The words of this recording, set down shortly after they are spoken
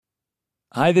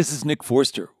Hi, this is Nick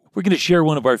Forster. We're going to share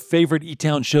one of our favorite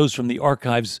eTown shows from the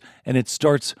archives, and it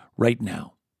starts right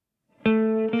now.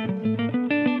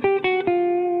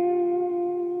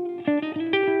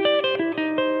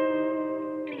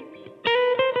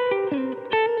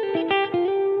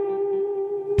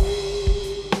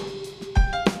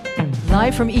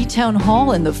 Live from eTown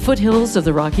Hall in the foothills of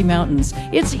the Rocky Mountains,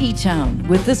 it's eTown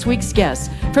with this week's guests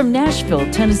from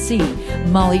Nashville, Tennessee,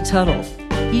 Molly Tuttle,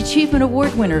 Achievement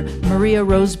Award winner Maria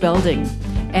Rose Belding,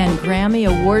 and Grammy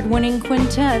Award-winning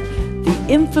quintet, the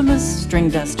infamous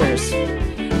Stringdusters.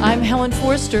 I'm Helen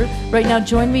Forster. Right now,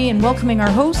 join me in welcoming our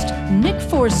host, Nick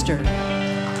Forster.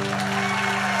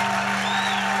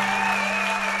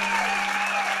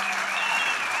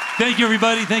 Thank you,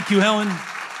 everybody. Thank you, Helen.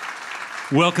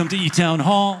 Welcome to eTown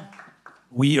Hall.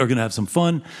 We are going to have some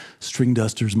fun.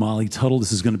 Stringdusters, Molly Tuttle.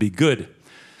 This is going to be good.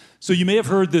 So you may have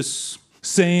heard this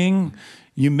saying.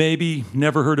 You maybe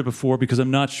never heard it before because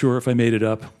I'm not sure if I made it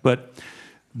up. But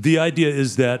the idea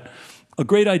is that a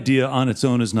great idea on its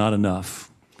own is not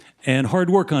enough. And hard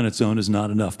work on its own is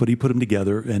not enough. But you put them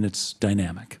together and it's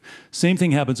dynamic. Same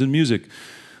thing happens in music.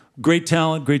 Great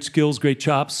talent, great skills, great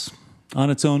chops. On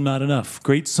its own, not enough.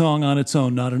 Great song on its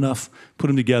own, not enough. Put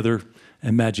them together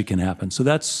and magic can happen. So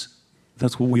that's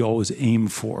what we always aim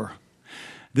for.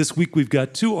 This week we've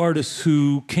got two artists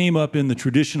who came up in the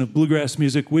tradition of bluegrass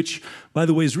music, which, by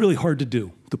the way, is really hard to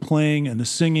do. The playing and the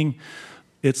singing,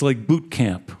 it's like boot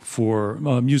camp for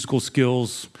musical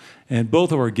skills, and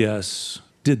both of our guests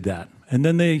did that. And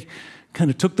then they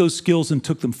kind of took those skills and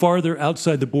took them farther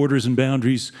outside the borders and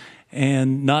boundaries,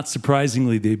 and not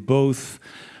surprisingly, they both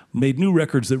made new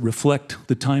records that reflect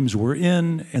the times we're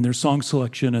in, and their song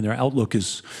selection and their outlook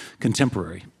is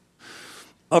contemporary.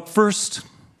 Up first,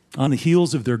 on the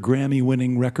heels of their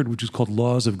Grammy-winning record, which is called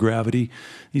Laws of Gravity,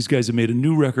 these guys have made a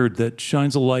new record that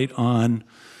shines a light on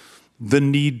the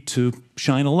need to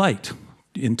shine a light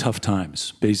in tough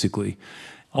times, basically.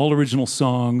 All original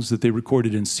songs that they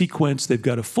recorded in sequence. They've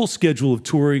got a full schedule of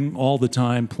touring all the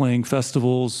time, playing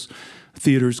festivals,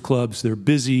 theaters, clubs. They're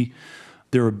busy.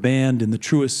 They're a band in the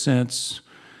truest sense.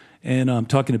 And I'm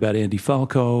talking about Andy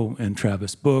Falco and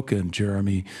Travis Book and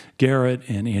Jeremy Garrett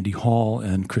and Andy Hall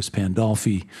and Chris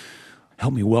Pandolfi.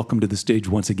 Help me welcome to the stage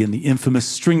once again the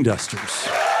infamous Stringdusters.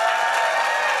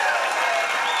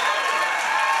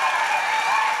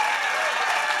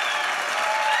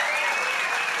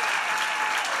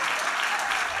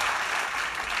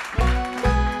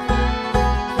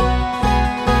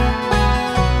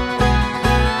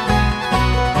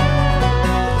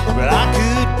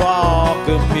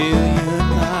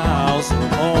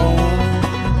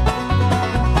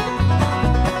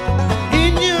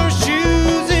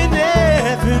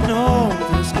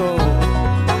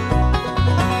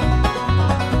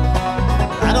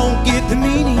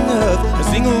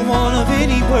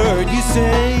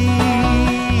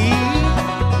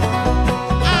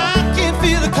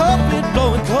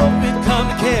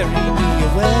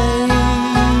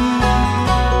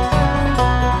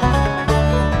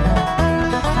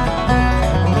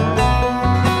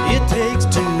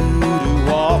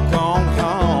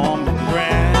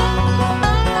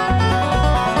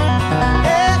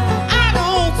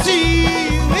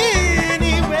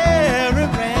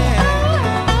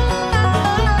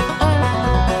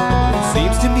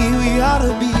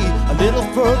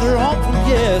 Further on from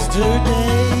yesterday,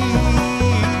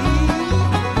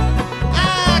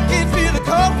 I can feel the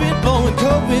COVID blowing,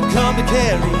 COVID come to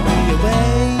carry me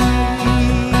away.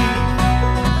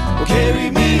 Well,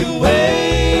 carry me away,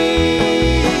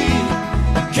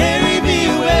 carry me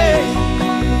away,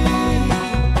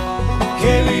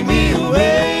 carry me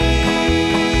away,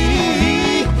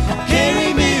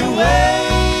 carry me away.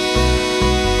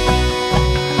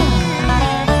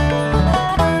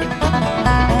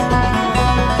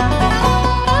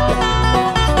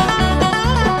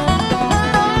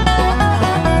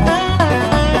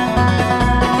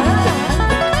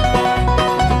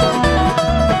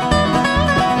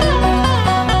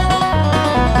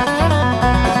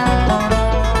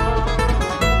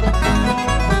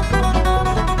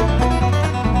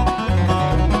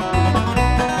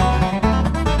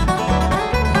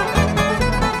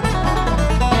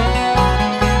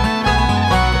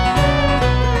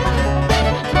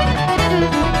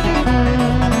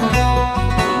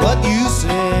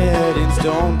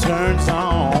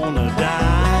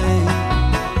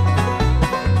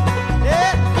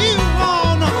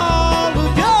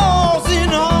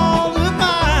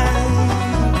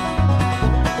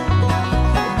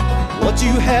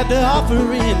 To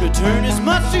offer in return is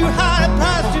much too high a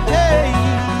price to pay.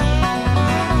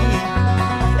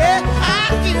 Yeah,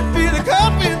 I can feel the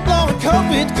coffee blowing.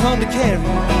 COVID come to carry me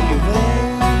away.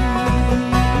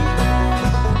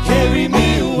 Carry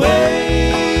me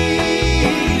away.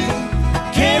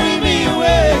 Carry me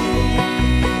away.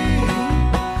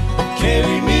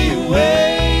 Carry me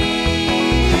away.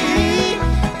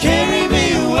 Carry me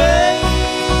away.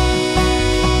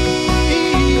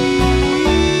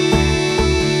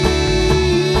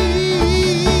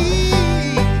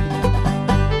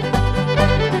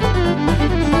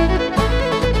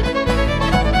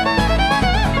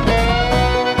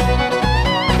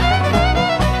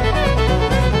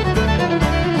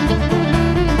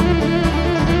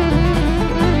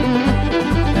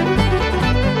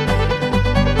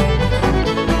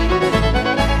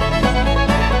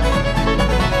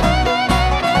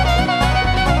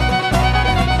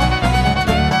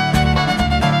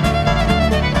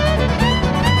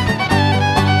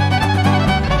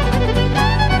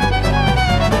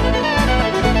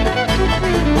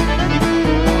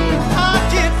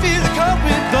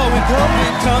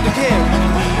 Come to carry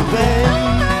me away.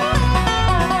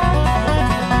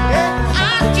 Yeah,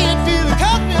 I can feel the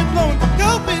COVID blowing.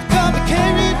 COVID come to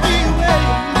carry me away.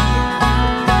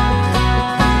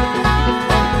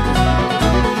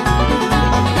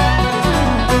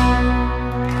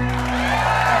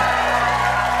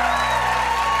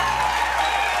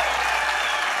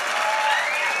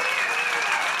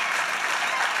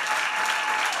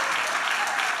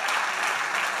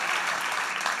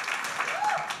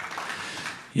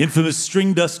 Infamous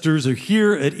Stringdusters are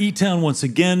here at eTown once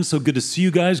again. So good to see you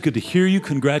guys. Good to hear you.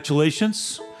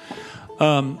 Congratulations.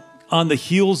 On the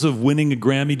heels of winning a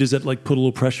Grammy, does that like put a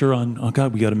little pressure on, oh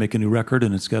God, we got to make a new record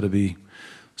and it's got to be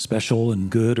special and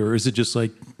good? Or is it just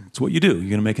like, it's what you do? You're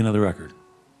going to make another record?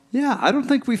 Yeah, I don't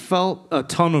think we felt a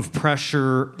ton of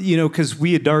pressure, you know, because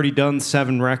we had already done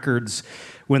 7 records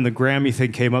when the Grammy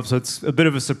thing came up. So it's a bit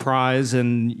of a surprise,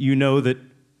 and you know that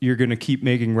you're going to keep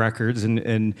making records,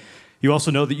 and you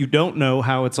also know that you don't know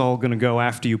how it's all going to go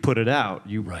after you put it out.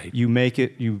 You make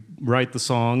it, you write the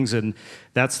songs, and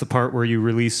that's the part where you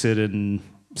release it and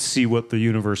see what the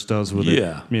universe does with it.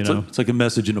 Yeah, you know? It's like a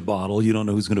message in a bottle. You don't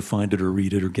know who's going to find it or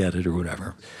read it or get it or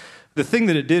whatever. The thing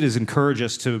that it did is encourage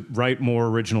us to write more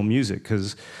original music,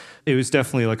 because it was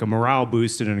definitely like a morale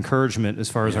boost and an encouragement as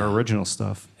far as our original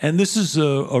stuff. And this is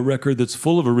a record that's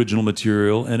full of original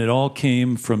material, and it all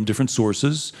came from different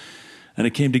sources. And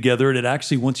it came together, and it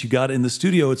actually, once you got in the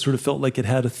studio, it sort of felt like it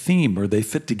had a theme, or they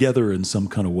fit together in some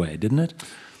kind of way, didn't it?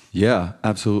 Yeah,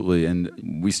 absolutely. And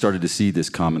we started to see this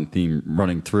common theme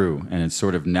running through, and it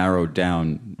sort of narrowed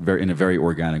down in a very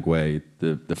organic way,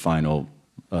 the final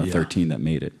 13 that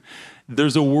made it.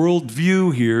 There's a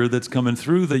worldview here that's coming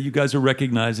through that you guys are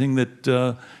recognizing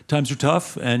that times are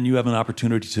tough, and you have an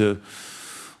opportunity to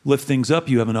lift things up.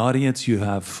 You have an audience, you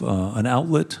have an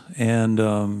outlet,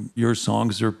 and your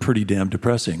songs are pretty damn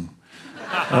depressing.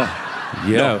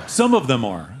 No, some of them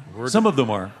are. Some of them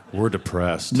are. We're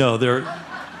depressed. No, there's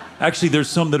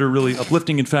some that are really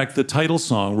uplifting. In fact, the title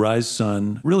song, Rise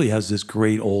Sun, really has this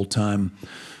great old-time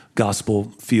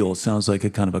gospel feel. It sounds like a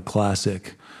kind of a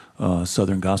classic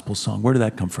Southern gospel song. Where did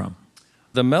that come from?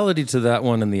 The melody to that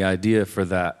one and the idea for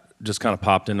that just kind of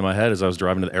popped into my head as I was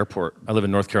driving to the airport. I live in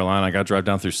North Carolina. I got to drive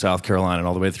down through South Carolina and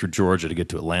all the way through Georgia to get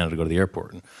to Atlanta to go to the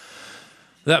airport. And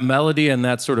that melody and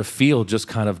that sort of feel just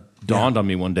kind of dawned on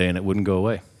me one day, and it wouldn't go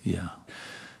away. Yeah.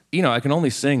 You know, I can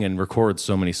only sing and record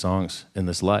so many songs in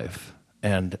this life.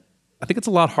 And I think it's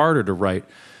a lot harder to write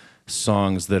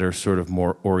songs that are sort of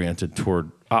more oriented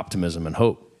toward optimism and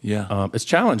hope. Yeah. It's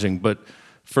challenging, but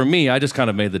for me, I just kind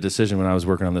of made the decision when I was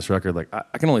working on this record, like,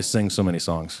 I can only sing so many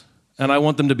songs. And I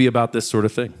want them to be about this sort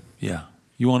of thing. Yeah.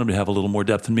 You want them to have a little more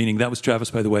depth and meaning. That was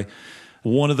Travis, by the way.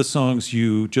 One of the songs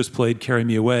you just played, Carry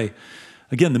Me Away.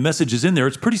 Again, the message is in there.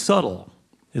 It's pretty subtle.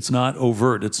 It's not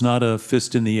overt. It's not a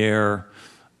fist in the air,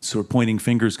 sort of pointing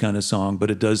fingers kind of song, but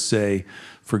it does say,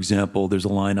 for example, there's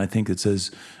a line, I think, that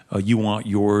says, you want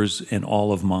yours and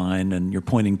all of mine, and you're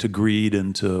pointing to greed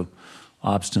and to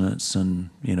obstinance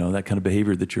and, you know, that kind of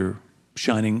behavior that you're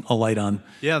shining a light on.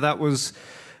 Yeah, that was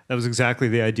exactly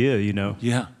the idea, you know.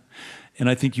 Yeah. And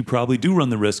I think you probably do run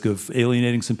the risk of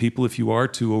alienating some people if you are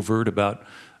too overt about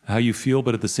how you feel,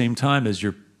 but at the same time, as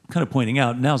you're kind of pointing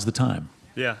out, now's the time.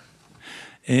 Yeah.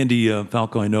 Andy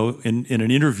Falco, I know in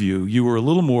an interview, you were a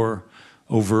little more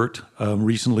overt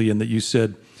recently in that you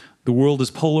said, the world is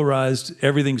polarized,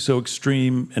 everything's so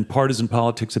extreme, and partisan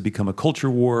politics have become a culture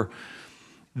war.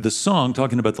 The song,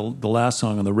 talking about the last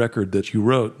song on the record that you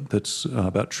wrote, that's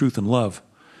about truth and love,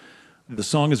 the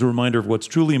song is a reminder of what's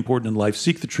truly important in life.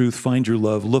 Seek the truth, find your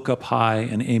love, look up high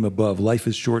and aim above. Life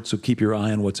is short, so keep your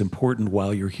eye on what's important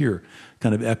while you're here.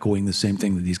 Kind of echoing the same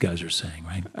thing that these guys are saying,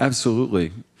 right?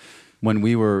 Absolutely. when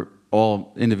we were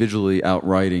all individually out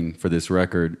writing for this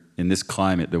record in this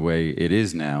climate the way it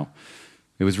is now,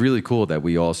 it was really cool that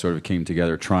we all sort of came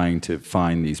together trying to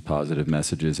find these positive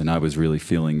messages, and I was really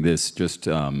feeling this.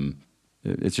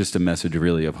 It's just a message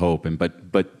really of hope,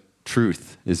 but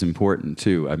truth is important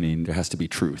too. I mean, there has to be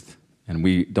truth, and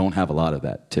we don't have a lot of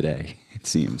that today, it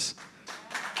seems.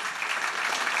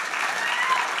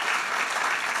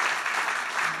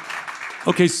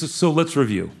 Okay, so let's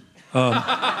review.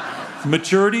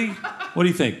 Maturity, what do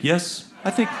you think? Yes?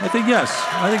 I think yes.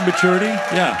 I think maturity,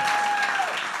 yeah.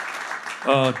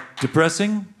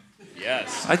 Depressing?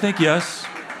 Yes. I think yes.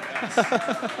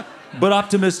 But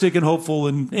optimistic and hopeful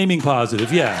and aiming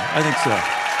positive, yeah, I think so.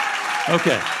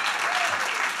 Okay.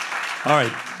 All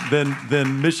right,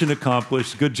 then mission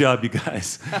accomplished. Good job, you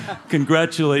guys.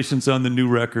 Congratulations on the new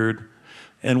record.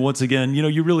 And once again,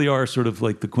 you really are sort of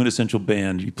like the quintessential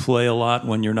band. You play a lot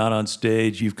when you're not on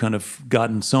stage. You've kind of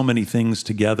gotten so many things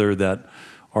together that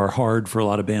are hard for a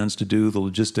lot of bands to do, the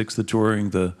logistics, the touring,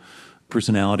 the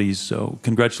personalities. So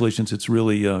congratulations. It's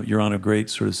really, you're on a great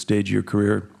sort of stage of your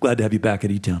career. Glad to have you back at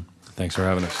eTown. Thanks for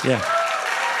having us. Yeah.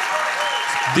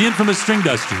 The infamous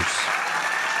Stringdusters.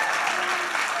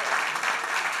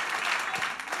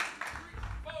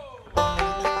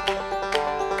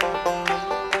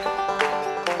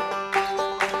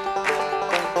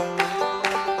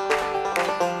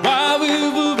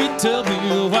 Tell me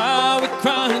why we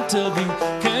cry and tell me,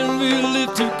 can we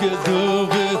live together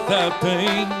without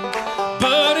pain?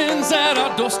 Burdens at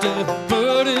our doorstep,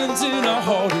 burdens in our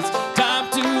heart. It's time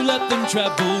to let them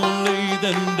travel and lay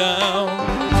them down.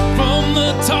 From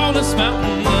the tallest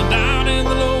mountain down in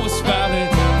the lowest valley,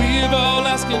 we're all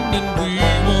asking and we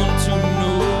want to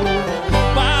know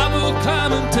why we'll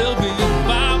climb and tell me,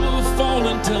 why we'll fall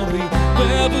and tell me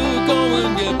where we're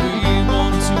going. Yeah, we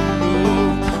want to know.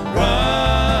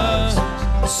 Rise,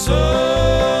 sunrise,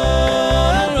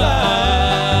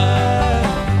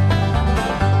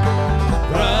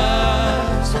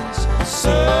 rise,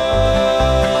 sunrise,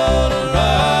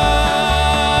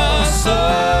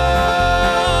 sunrise.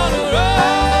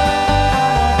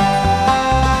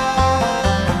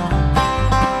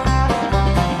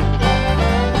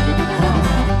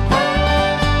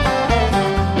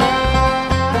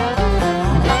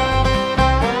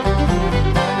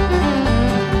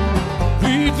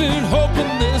 We've been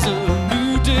hoping there's a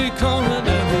new day coming, and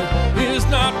it is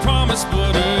not promised,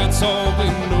 but it's all we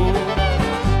know.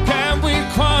 Can we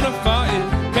quantify it?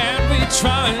 Can we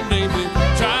try and name it?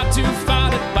 Try to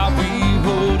find it while we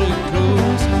hold it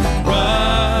close.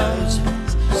 Rise,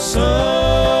 sunrise,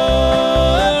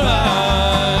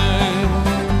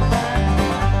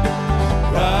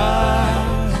 rise,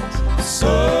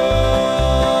 sunrise,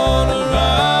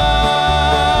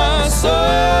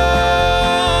 sunrise.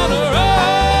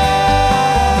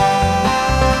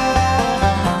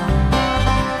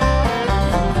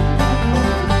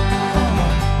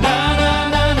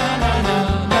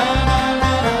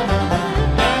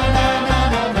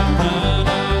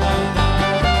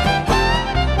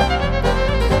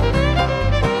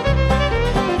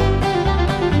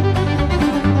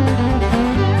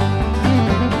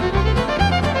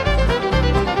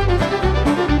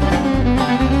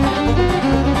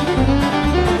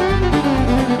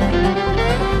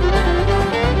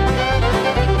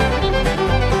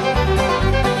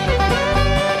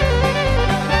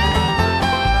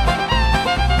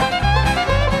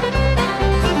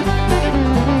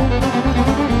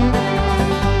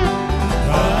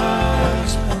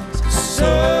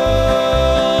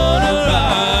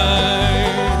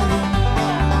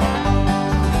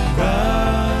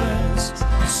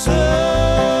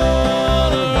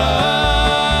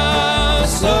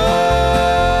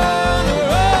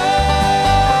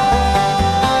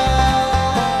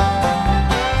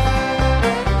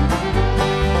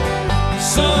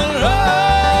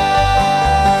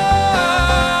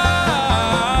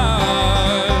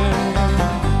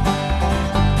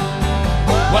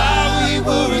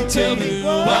 Tell me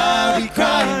why we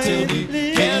cry and tell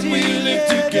me, can we live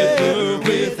together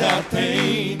without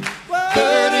pain?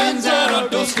 Burdens at our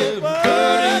doorstep,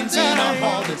 burdens in our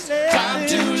heart. It's time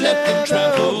to let them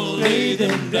travel, lay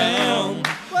them down.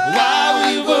 Why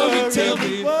we worry, tell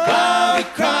me, why we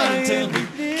cry and tell me,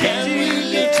 can we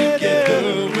live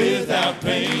together without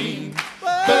pain?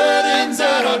 Burdens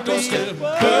at our doorstep,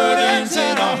 burdens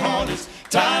in our heart. It's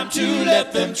time to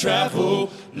let them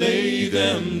travel, lay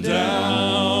them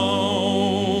down.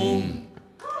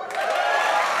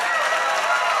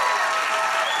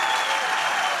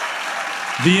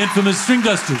 The infamous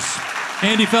Stringdusters.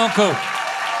 Andy Falco,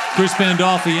 Chris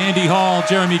Pandolfi, Andy Hall,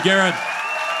 Jeremy Garrett,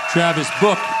 Travis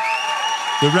Book.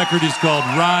 The record is called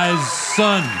Rise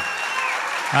Sun,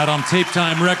 out on Tape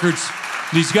Time Records.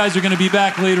 These guys are going to be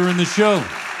back later in the show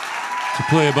to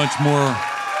play a bunch more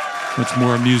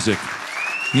music.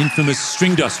 The infamous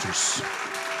Stringdusters.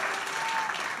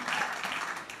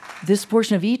 This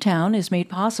portion of eTown is made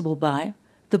possible by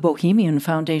the Bohemian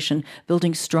Foundation,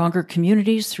 building stronger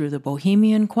communities through the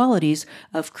bohemian qualities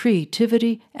of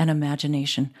creativity and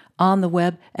imagination. On the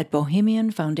web at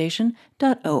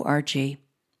bohemianfoundation.org.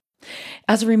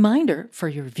 As a reminder, for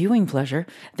your viewing pleasure,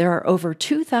 there are over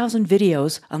 2,000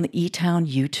 videos on the eTown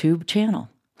YouTube channel,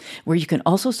 where you can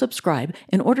also subscribe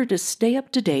in order to stay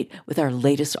up to date with our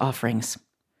latest offerings.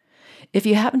 If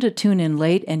you happen to tune in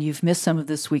late and you've missed some of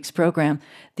this week's program,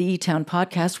 the eTown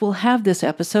podcast will have this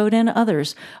episode and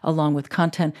others, along with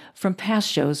content from past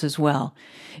shows as well.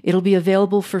 It'll be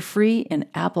available for free in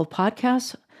Apple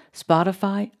Podcasts,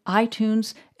 Spotify,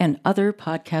 iTunes, and other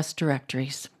podcast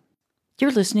directories. You're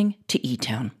listening to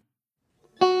eTown.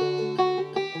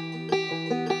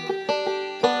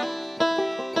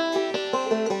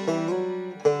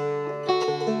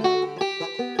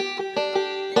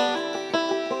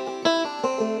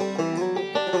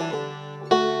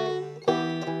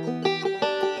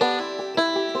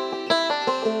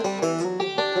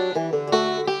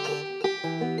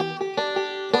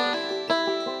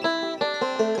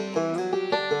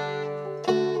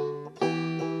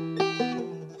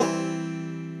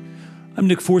 I'm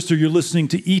Nick Forster. You're listening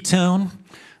to eTown.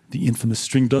 The infamous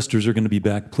Stringdusters are going to be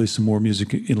back, play some more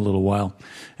music in a little while.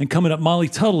 And coming up, Molly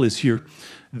Tuttle is here,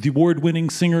 the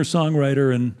award-winning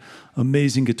singer-songwriter and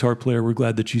amazing guitar player. We're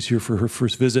glad that she's here for her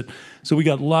first visit. So we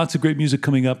got lots of great music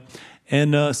coming up.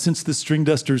 And since the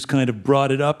Stringdusters kind of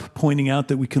brought it up, pointing out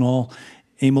that we can all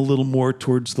aim a little more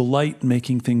towards the light,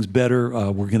 making things better.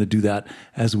 We're going to do that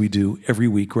as we do every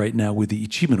week right now with the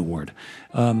Achievement Award.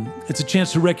 It's a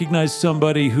chance to recognize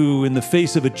somebody who, in the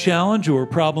face of a challenge or a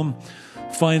problem,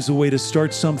 finds a way to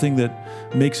start something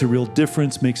that makes a real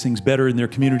difference, makes things better in their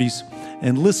communities.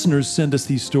 And listeners send us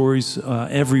these stories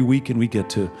every week, and we get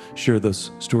to share those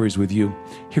stories with you.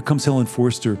 Here comes Helen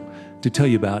Forster to tell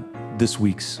you about this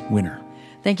week's winner.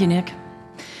 Thank you, Nick.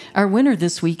 Our winner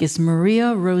this week is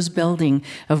Maria Rose Belding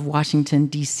of Washington,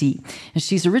 D.C. And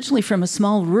she's originally from a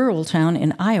small rural town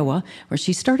in Iowa, where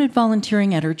she started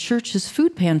volunteering at her church's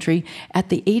food pantry at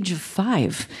the age of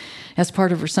 5 as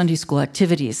part of her Sunday school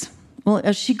activities. Well,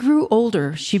 as she grew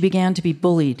older, she began to be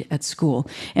bullied at school,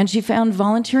 and she found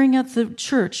volunteering at the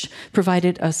church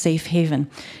provided a safe haven.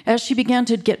 As she began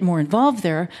to get more involved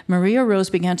there, Maria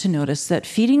Rose began to notice that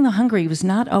feeding the hungry was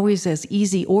not always as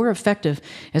easy or effective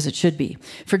as it should be.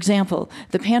 For example,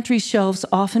 the pantry shelves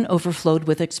often overflowed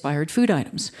with expired food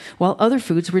items, while other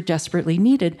foods were desperately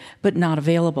needed but not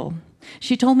available.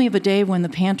 She told me of a day when the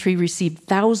pantry received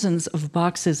thousands of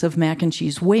boxes of mac and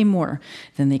cheese, way more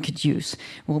than they could use.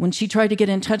 Well, when she tried to get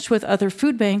in touch with other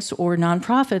food banks or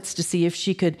nonprofits to see if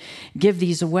she could give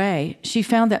these away, she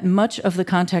found that much of the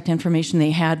contact information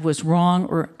they had was wrong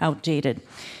or outdated.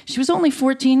 She was only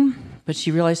 14, but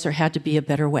she realized there had to be a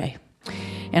better way.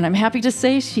 And I'm happy to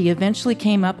say she eventually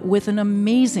came up with an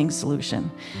amazing solution.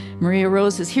 Maria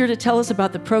Rose is here to tell us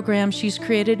about the program she's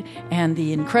created and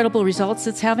the incredible results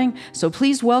it's having. So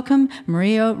please welcome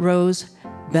Maria Rose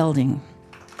Belding.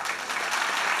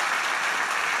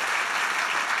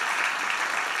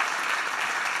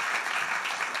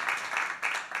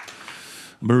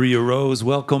 Maria Rose,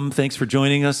 welcome. Thanks for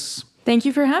joining us. Thank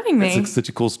you for having me. That's such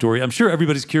a cool story. I'm sure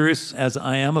everybody's curious, as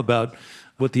I am, about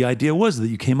what the idea was that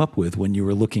you came up with when you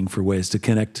were looking for ways to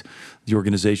connect the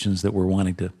organizations that were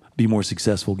wanting to be more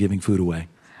successful giving food away.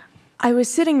 I was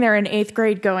sitting there in 8th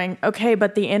grade going, okay,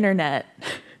 but the internet.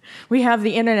 We have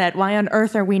the internet. Why on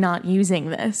earth are we not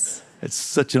using this? It's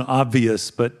such an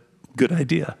obvious but good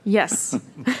idea. Yes.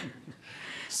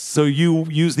 So you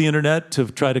use the internet to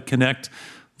try to connect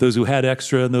those who had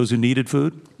extra and those who needed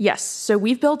food? Yes. So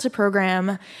we've built a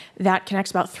program that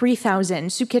connects about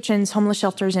 3,000 soup kitchens, homeless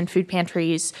shelters, and food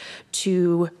pantries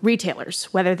to retailers,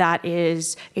 whether that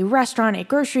is a restaurant, a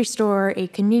grocery store, a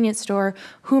convenience store,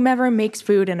 whomever makes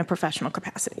food in a professional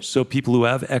capacity. So people who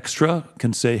have extra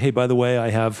can say, hey, by the way,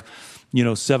 I have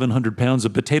 700 pounds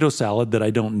of potato salad that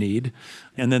I don't need.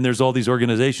 And then there's all these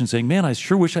organizations saying, man, I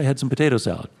sure wish I had some potato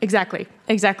salad.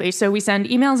 Exactly. So we send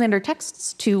emails and or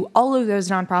texts to all of those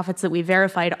nonprofits that we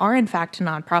verified are in fact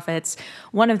nonprofits.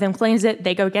 One of them claims it,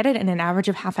 they go get it in an average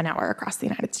of half an hour across the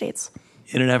United States.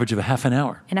 In an average of a half an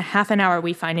hour. In a half an hour,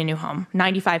 we find a new home,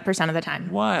 95% of the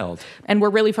time. Wild. And we're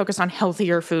really focused on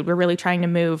healthier food. We're really trying to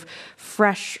move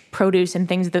fresh produce and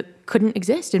things that couldn't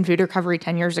exist in food recovery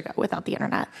 10 years ago without the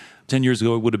internet. 10 years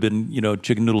ago, it would have been,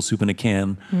 chicken noodle soup in a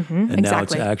can. And exactly. now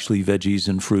it's actually veggies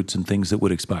and fruits and things that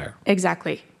would expire.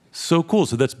 Exactly. So cool.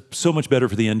 So that's so much better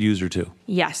for the end user, too.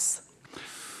 Yes.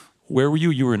 Where were you?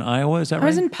 You were in Iowa, is that right? I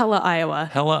was in Pella, Iowa.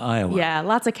 Pella, Iowa. Yeah,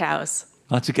 lots of cows.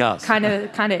 Lots of cows. Kind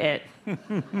of it.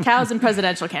 Cows and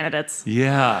presidential candidates.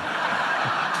 Yeah.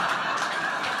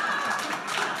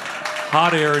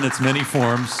 Hot air in its many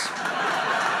forms.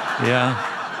 Yeah.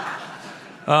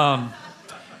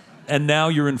 And now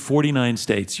you're in 49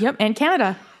 states. Yep, and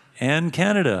Canada. And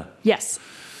Canada. Yes.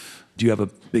 Do you have a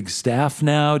big staff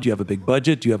now? Do you have a big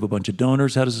budget? Do you have a bunch of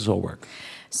donors? How does this all work?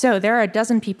 So there are a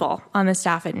dozen people on the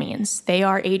staff at Means. They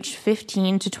are aged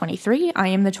 15 to 23. I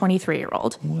am the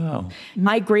 23-year-old. Wow.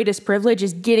 My greatest privilege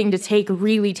is getting to take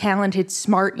really talented,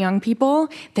 smart young people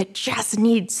that just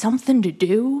need something to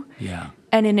do. Yeah.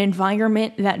 And an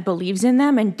environment that believes in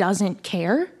them and doesn't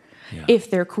care. Yeah. If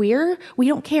they're queer, we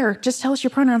don't care. Just tell us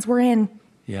your pronouns. We're in.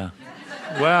 Yeah.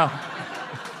 Wow.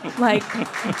 Like,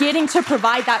 getting to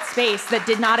provide that space that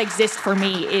did not exist for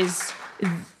me is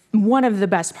one of the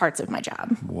best parts of my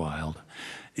job. Wild.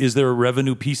 Is there a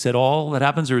revenue piece at all that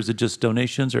happens, or is it just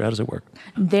donations, or how does it work?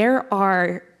 There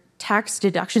are tax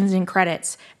deductions and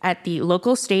credits at the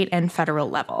local, state, and federal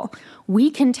level. We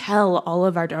can tell all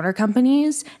of our donor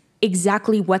companies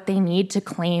exactly what they need to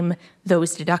claim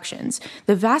those deductions.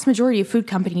 The vast majority of food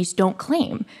companies don't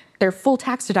claim their full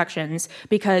tax deductions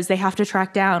because they have to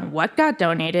track down what got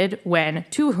donated, when,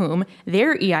 to whom,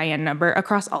 their EIN number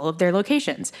across all of their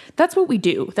locations. That's what we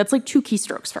do. That's like 2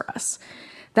 keystrokes for us.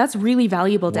 That's really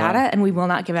valuable data, and we will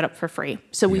not give it up for free.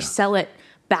 So we sell it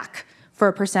back for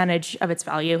a percentage of its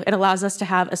value. It allows us to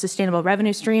have a sustainable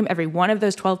revenue stream. Every one of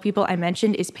those 12 people I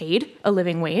mentioned is paid a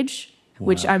living wage,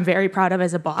 which I'm very proud of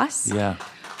as a boss. Yeah.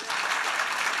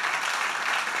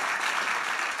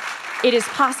 It is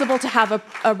possible to have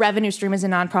a revenue stream as a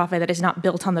nonprofit that is not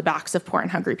built on the backs of poor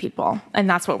and hungry people. And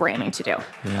that's what we're aiming to do.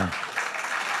 Yeah.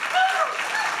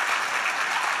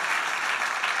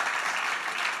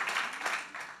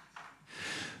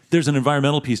 There's an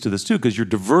environmental piece to this, too, because you're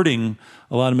diverting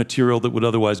a lot of material that would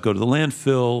otherwise go to the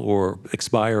landfill or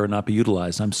expire or not be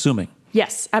utilized, I'm assuming.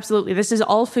 Yes, absolutely. This is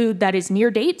all food that is near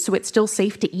date, so it's still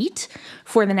safe to eat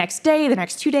for the next day, the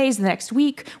next 2 days, the next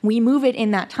week. We move it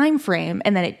in that time frame,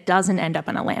 and then it doesn't end up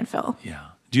in a landfill. Yeah.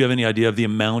 Do you have any idea of the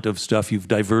amount of stuff you've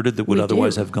diverted that would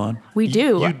otherwise have gone? We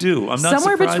do. You do. I'm not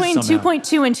Somewhere surprised between somehow.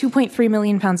 2.2 and 2.3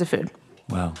 million pounds of food.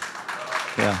 Wow.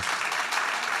 Yeah.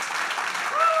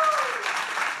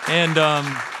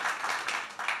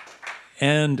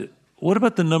 And what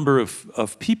about the number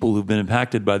of people who've been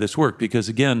impacted by this work? Because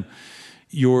again,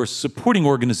 you're supporting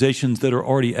organizations that are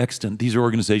already extant. These are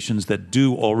organizations that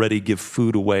do already give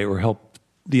food away or help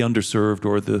the underserved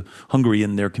or the hungry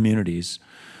in their communities.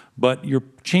 But you're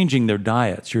changing their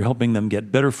diets. You're helping them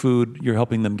get better food. You're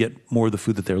helping them get more of the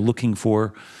food that they're looking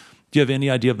for. Do you have any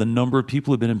idea of the number of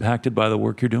people who've been impacted by the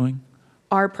work you're doing?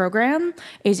 Our program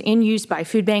is in use by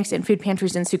food banks and food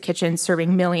pantries and soup kitchens,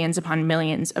 serving millions upon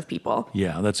millions of people.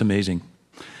 Yeah, that's amazing.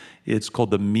 It's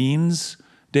called the Means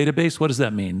database. What does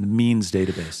that mean, the Means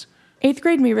database? 8th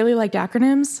grade, we really liked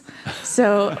acronyms.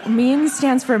 So MEANS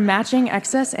stands for Matching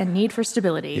Excess and Need for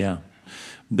Stability. Yeah.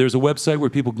 There's a website where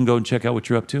people can go and check out what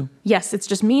you're up to? Yes, it's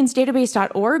just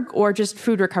meansdatabase.org or just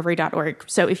foodrecovery.org.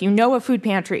 So if you know a food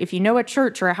pantry, if you know a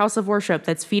church or a house of worship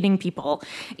that's feeding people,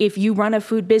 if you run a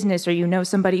food business or you know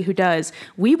somebody who does,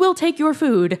 we will take your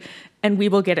food and we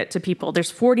will get it to people.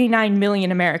 There's 49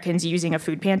 million Americans using a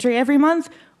food pantry every month.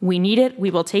 We need it.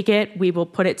 We will take it. We will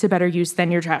put it to better use than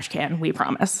your trash can. We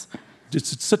promise.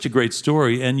 It's such a great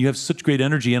story, and you have such great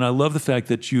energy, and I love the fact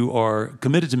that you are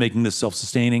committed to making this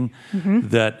self-sustaining,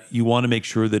 that you want to make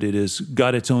sure that it has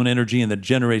got its own energy and that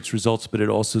generates results, but it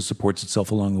also supports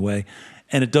itself along the way.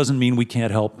 And it doesn't mean we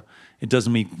can't help. It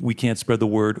doesn't mean we can't spread the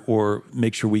word or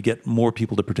make sure we get more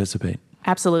people to participate.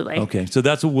 Absolutely. Okay, so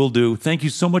that's what we'll do. Thank you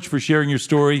so much for sharing your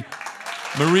story.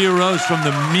 Maria Rose from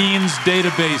the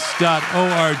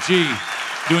meansdatabase.org,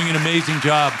 doing an amazing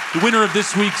job. The winner of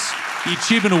this week's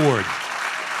Achievement Award.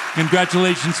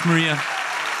 Congratulations, Maria.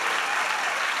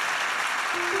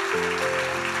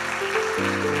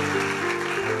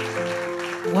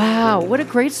 Wow, what a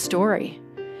great story.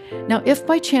 Now, if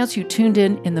by chance you tuned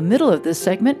in the middle of this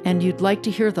segment and you'd like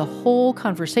to hear the whole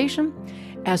conversation,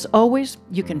 as always,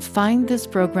 you can find this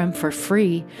program for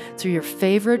free through your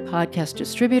favorite podcast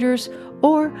distributors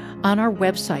or on our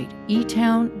website,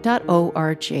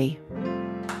 eTown.org.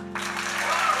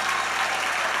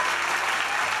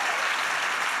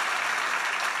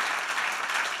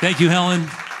 Thank you, Helen.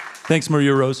 Thanks,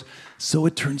 Maria Rose. So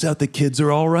it turns out the kids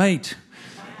are all right.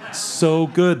 So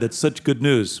good. That's such good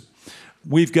news.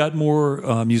 We've got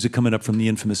more music coming up from the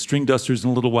infamous Stringdusters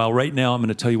in a little while. Right now, I'm going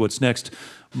to tell you what's next.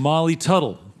 Molly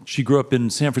Tuttle. She grew up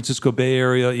in San Francisco Bay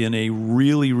Area in a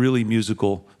really, really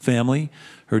musical family.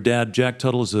 Her dad, Jack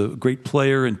Tuttle, is a great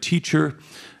player and teacher.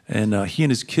 And he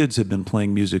and his kids have been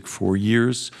playing music for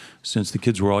years. Since the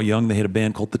kids were all young, they had a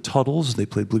band called the Tuttles. They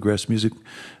played bluegrass music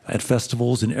at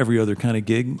festivals and every other kind of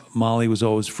gig. Molly was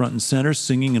always front and center,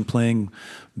 singing and playing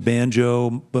banjo,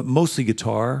 but mostly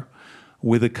guitar,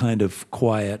 with a kind of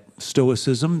quiet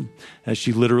stoicism, as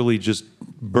she literally just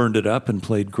burned it up and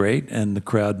played great, and the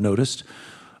crowd noticed.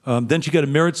 Then she got a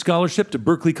merit scholarship to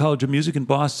Berklee College of Music in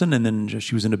Boston, and then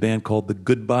she was in a band called the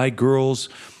Goodbye Girls,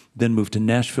 then moved to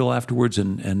Nashville afterwards,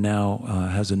 and now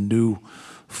has a new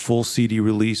full CD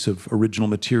release of original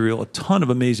material, a ton of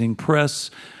amazing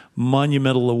press,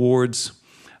 monumental awards,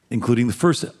 including the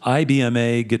first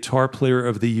IBMA Guitar Player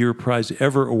of the Year prize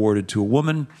ever awarded to a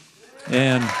woman,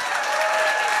 and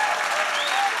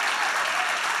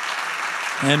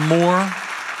more.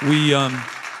 We,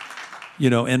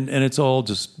 and it's all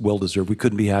just well-deserved. We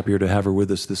couldn't be happier to have her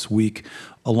with us this week,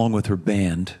 along with her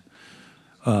band.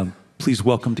 Please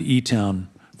welcome to eTown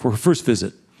for her first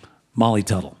visit, Molly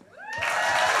Tuttle.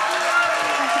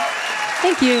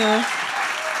 Thank you.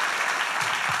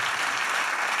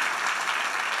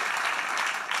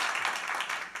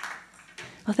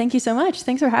 Well, thank you so much.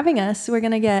 Thanks for having us. We're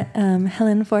going to get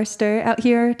Helen Forster out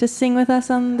here to sing with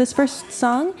us on this first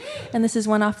song. And this is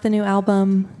one off the new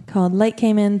album called Light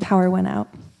Came In, Power Went Out.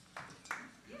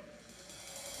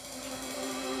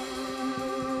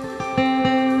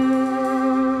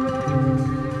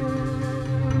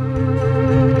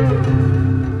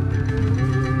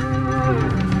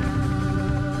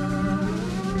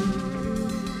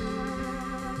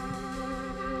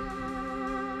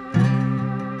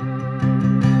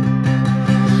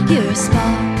 Your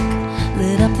spark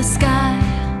lit up the sky,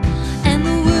 and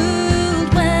the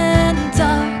world went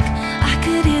dark. I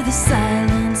could hear the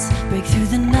silence break through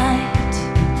the night,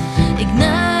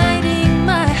 igniting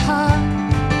my heart.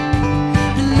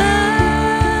 The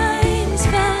lines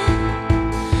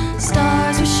fell,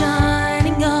 stars were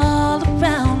shining all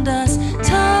around us.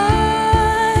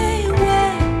 Time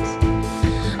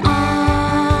went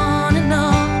on and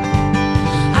on.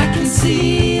 I can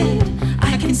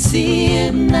see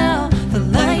it now. The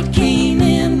light came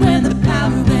in when the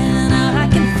power went out. I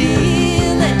can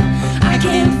feel it. I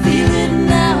can feel it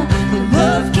now. The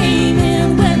love came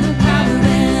in when the power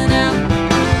went out.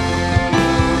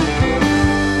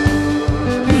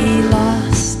 We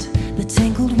lost the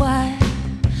tangled wire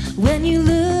when you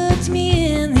looked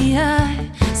me in the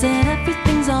eye. Said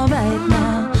everything's alright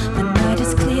now. The night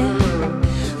is clear.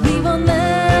 We won't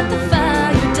let the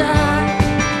fire die.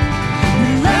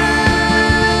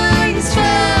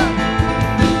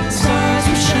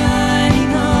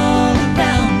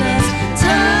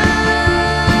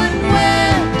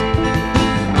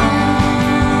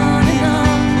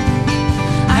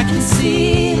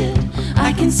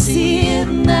 See it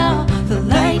now. The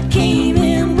light came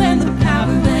in when the power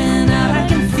went out. I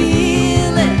can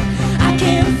feel it. I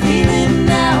can feel it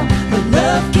now. The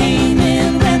love came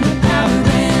in when the power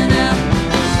went out.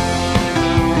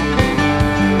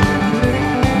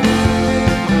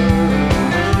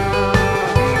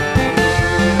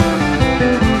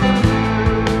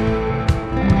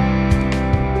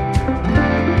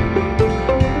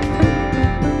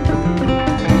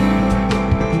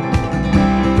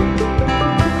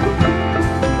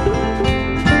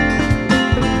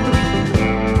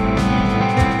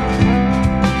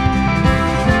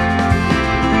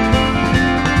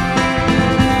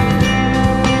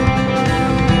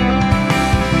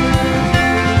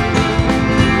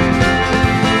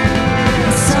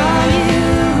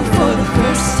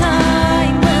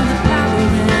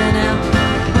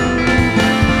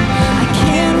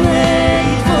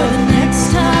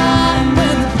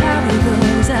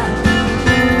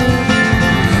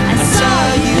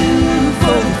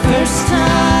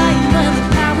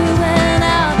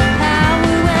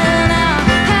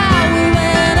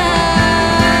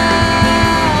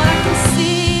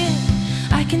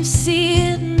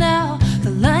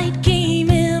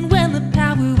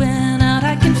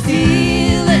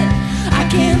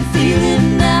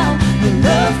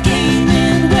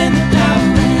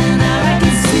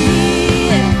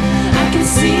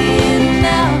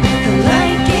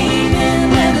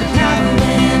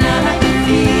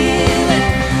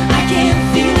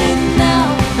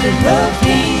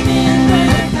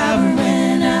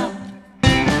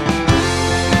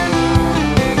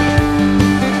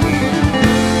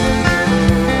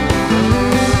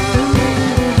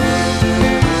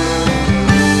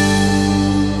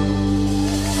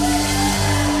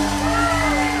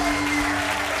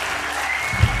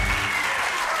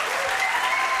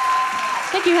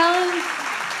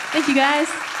 you guys.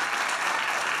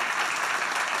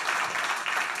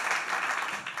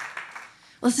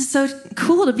 Well, this is so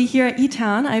cool to be here at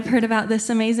eTown. I've heard about this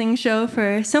amazing show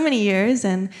for so many years,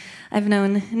 and I've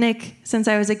known Nick since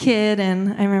I was a kid,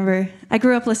 and I remember I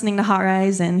grew up listening to Hot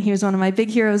Rise, and he was one of my big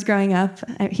heroes growing up.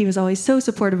 He was always so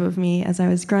supportive of me as I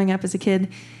was growing up as a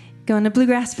kid, going to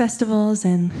bluegrass festivals,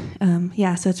 and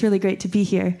so it's really great to be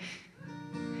here.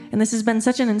 And this has been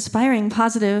such an inspiring,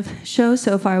 positive show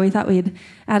so far. We thought we'd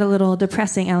add a little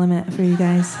depressing element for you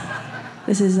guys.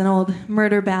 This is an old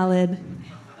murder ballad.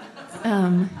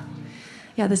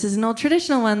 This is an old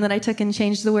traditional one that I took and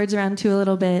changed the words around to a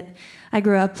little bit. I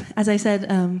grew up, as I said,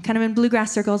 kind of in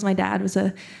bluegrass circles. My dad was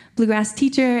a bluegrass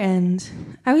teacher, and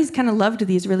I always kind of loved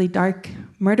these really dark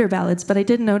murder ballads, but I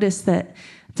did notice that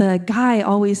the guy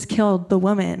always killed the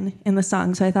woman in the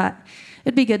song, so I thought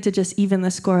it'd be good to just even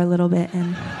the score a little bit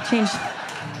and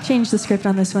change the script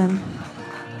on this one.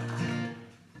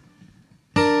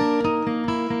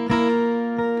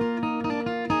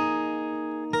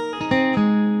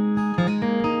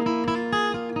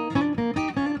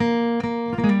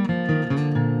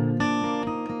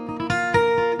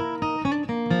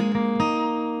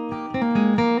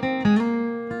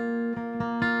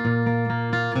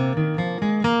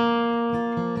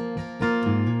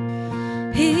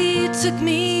 Took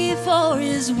me for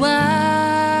his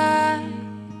wife.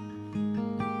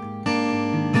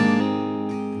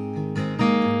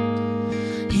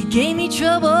 He gave me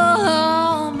trouble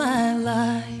all my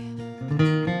life.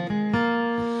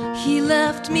 He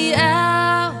left me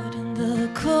out in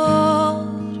the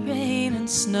cold rain and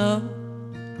snow.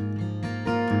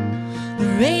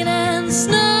 Rain and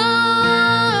snow.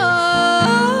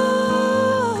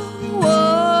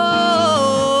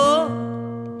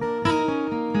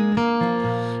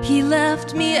 He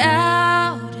left me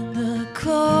out in the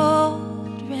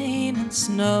cold rain and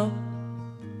snow.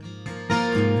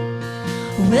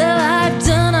 Well, I've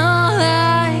done all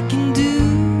I can do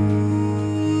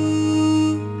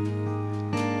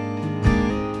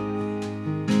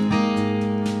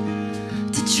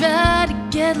to try to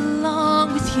get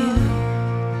along with you,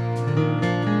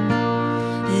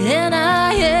 and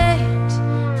I ain't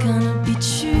gonna be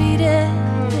treated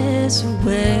this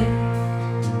way.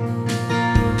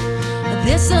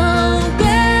 This way.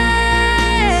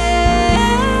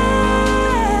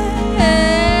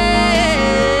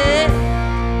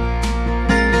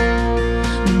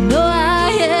 No, I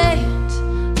ain't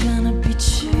gonna be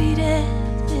treated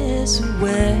this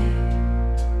way.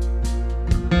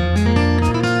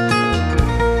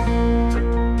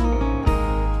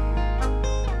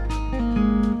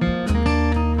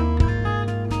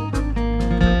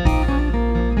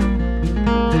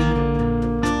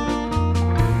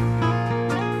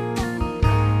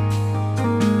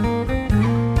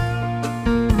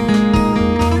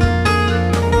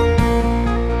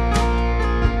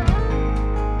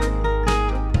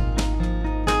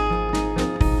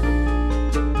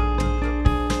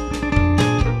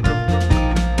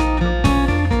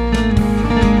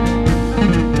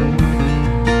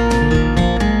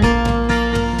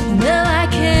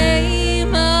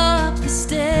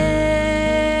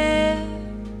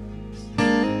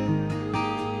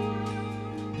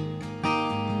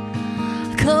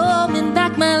 Combing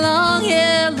back my long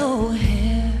yellow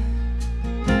hair,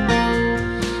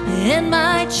 and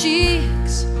my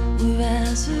cheeks were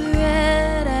as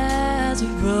red as a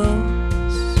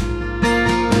rose,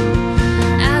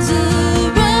 as a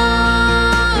rose.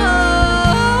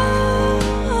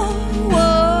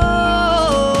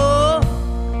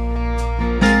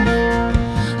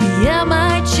 Yeah,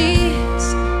 my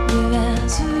cheeks were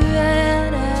as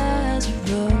red as a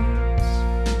rose.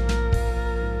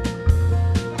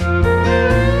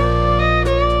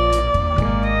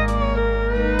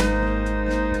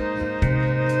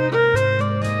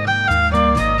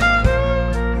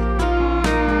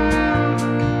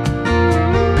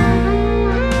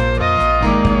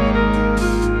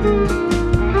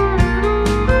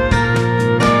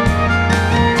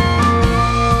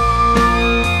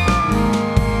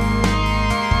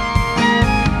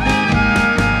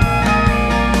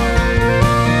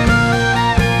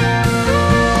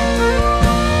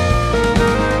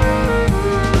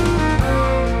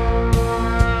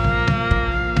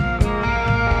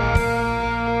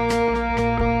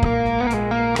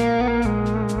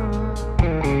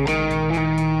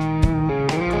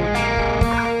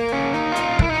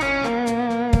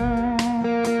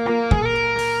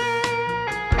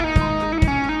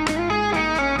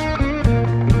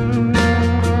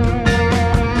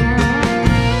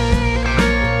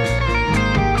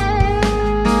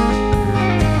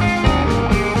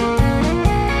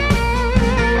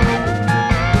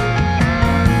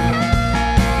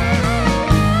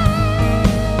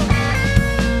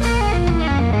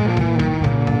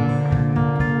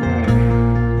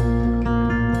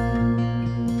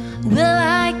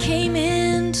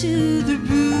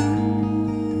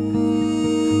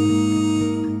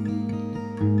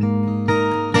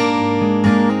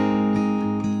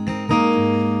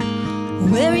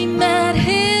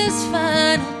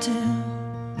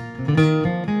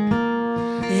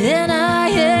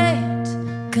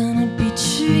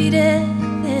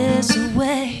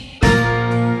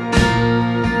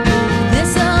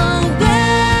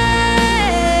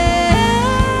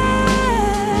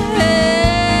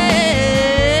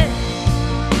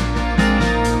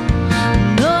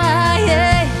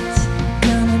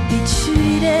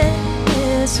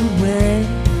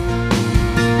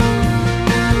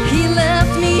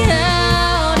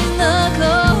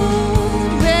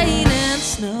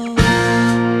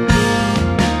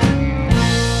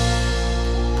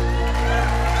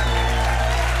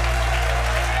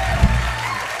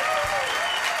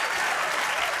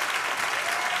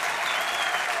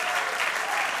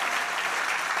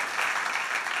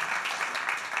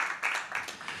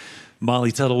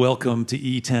 Molly Tuttle, welcome to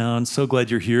eTown. So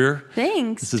glad you're here.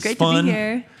 Thanks. This is Great fun. to be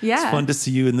here. Yeah. It's fun to see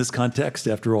you in this context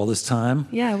after all this time.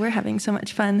 Yeah, we're having so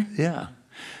much fun. Yeah.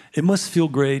 It must feel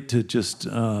great to just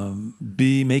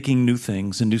be making new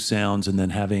things and new sounds and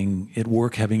then having it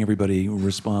work, having everybody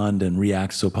respond and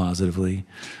react so positively.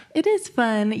 It is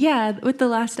fun. Yeah, with the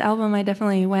last album, I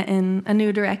definitely went in a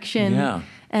new direction. Yeah.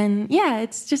 And yeah,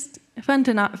 it's just fun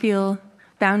to not feel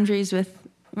boundaries with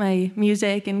my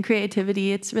music and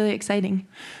creativity. It's really exciting.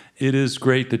 It is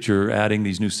great that you're adding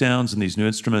these new sounds and these new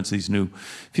instruments, these new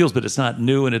feels, but it's not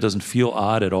new and it doesn't feel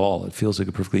odd at all. It feels like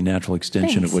a perfectly natural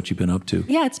extension Thanks. of what you've been up to.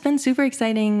 Yeah, it's been super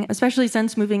exciting, especially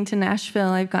since moving to Nashville.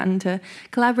 I've gotten to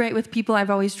collaborate with people I've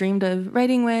always dreamed of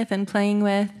writing with and playing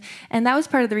with. And that was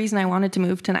part of the reason I wanted to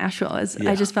move to Nashville, is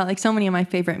I just felt like so many of my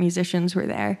favorite musicians were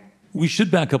there. We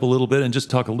should back up a little bit and just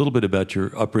talk a little bit about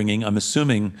your upbringing. I'm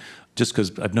assuming, just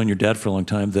because I've known your dad for a long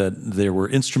time, that there were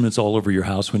instruments all over your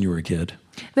house when you were a kid.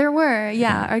 There were,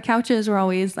 yeah. Our couches were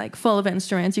always like full of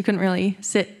instruments. You couldn't really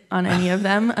sit on any of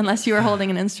them unless you were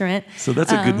holding an instrument. So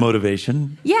that's a good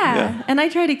motivation. Yeah, and I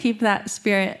try to keep that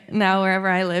spirit now wherever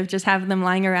I live, just have them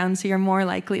lying around so you're more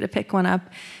likely to pick one up.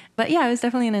 But yeah, it was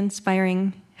definitely an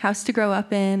inspiring house to grow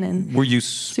up in. And were you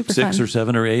super 6 fun. or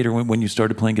 7 or 8 or when you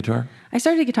started playing guitar? I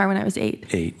started guitar when I was 8.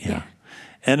 8, yeah.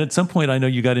 And at some point, I know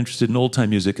you got interested in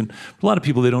old-time music, and a lot of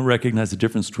people, they don't recognize the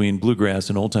difference between bluegrass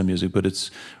and old-time music, but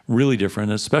it's really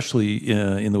different, especially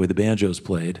in the way the banjo's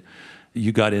played.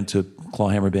 You got into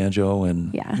clawhammer banjo,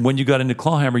 and when you got into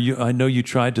clawhammer, I know you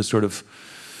tried to sort of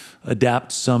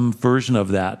adapt some version of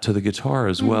that to the guitar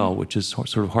as well, which is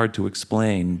sort of hard to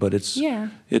explain, but it's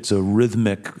a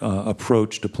rhythmic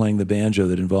approach to playing the banjo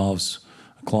that involves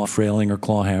claw frailing or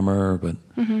claw hammer, but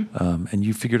and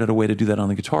you figured out a way to do that on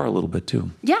the guitar a little bit too.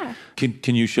 Yeah.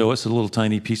 Can you show us a little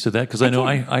tiny piece of that? Because I know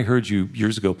I heard you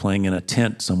years ago playing in a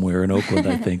tent somewhere in Oakland,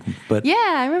 I think. But yeah,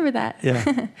 I remember that.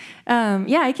 Yeah.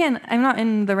 Yeah, I can. I'm not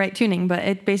in the right tuning, but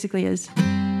it basically is.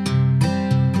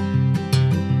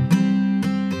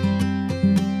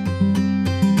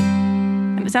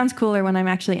 And it sounds cooler when I'm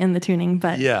actually in the tuning,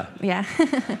 but yeah.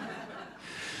 In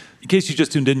case you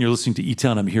just tuned in, you're listening to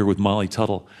eTown. I'm here with Molly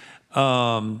Tuttle.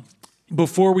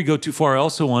 Before we go too far, I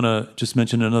also want to just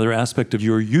mention another aspect of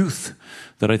your youth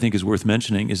that I think is worth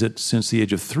mentioning, is that since the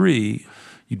age of 3,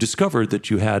 you discovered that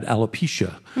you had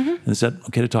alopecia. And is that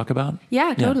okay to talk about?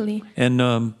 Yeah, totally. And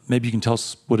maybe you can tell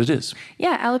us what it is.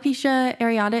 Yeah, alopecia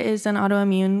areata is an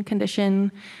autoimmune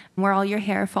condition where all your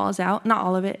hair falls out. Not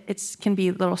all of it. It can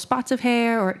be little spots of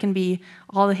hair, or it can be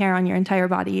all the hair on your entire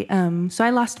body. So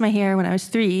I lost my hair when I was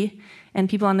 3, and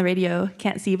people on the radio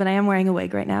can't see, but I am wearing a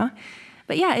wig right now.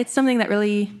 But yeah, it's something that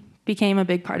really became a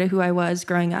big part of who I was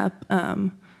growing up.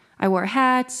 I wore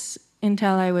hats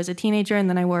until I was a teenager, and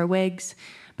then I wore wigs.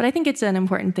 But I think it's an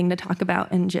important thing to talk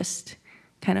about and just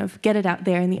kind of get it out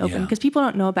there in the open, because people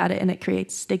don't know about it, and it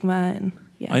creates stigma. And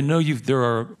I know there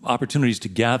are opportunities to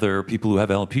gather people who have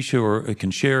alopecia or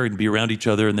can share and be around each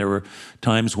other. And there were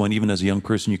times when, even as a young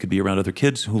person, you could be around other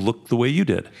kids who looked the way you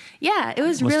did. Yeah, it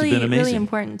was really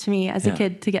important to me as a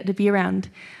kid to get to be around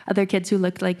other kids who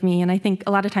looked like me. And I think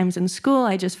a lot of times in school,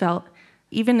 I just felt,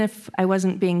 even if I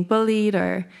wasn't being bullied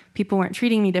or people weren't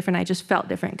treating me different, I just felt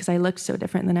different because I looked so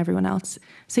different than everyone else.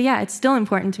 So yeah, it's still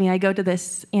important to me. I go to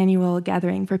this annual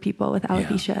gathering for people with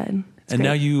alopecia. And great.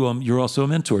 Now you're also a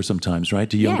mentor sometimes, right,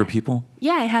 to younger people?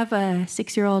 Yeah, I have a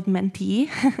 6-year-old mentee,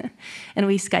 and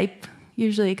we Skype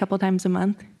usually a couple times a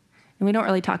month. And we don't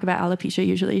really talk about alopecia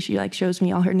usually. She shows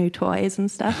me all her new toys and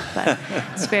stuff, but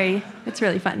it's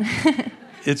really fun.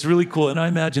 It's really cool, and I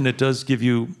imagine it does give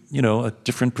you, a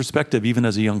different perspective, even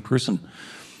as a young person.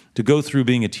 To go through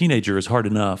being a teenager is hard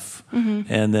enough,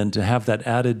 and then to have that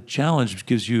added challenge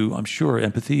gives you, I'm sure,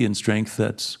 empathy and strength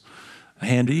that's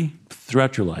handy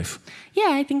throughout your life. Yeah,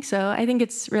 I think so. I think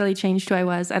it's really changed who I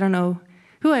was. I don't know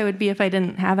who I would be if I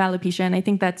didn't have alopecia, and I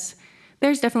think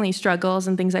there's definitely struggles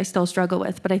and things I still struggle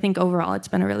with, but I think overall it's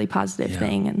been a really positive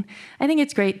thing, and I think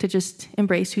it's great to just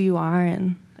embrace who you are,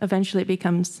 and eventually it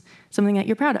becomes something that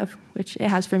you're proud of, which it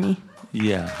has for me.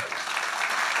 Yeah.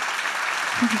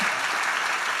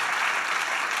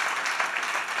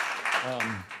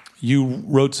 You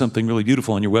wrote something really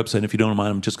beautiful on your website. If you don't mind,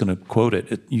 I'm just going to quote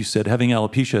it. You said, having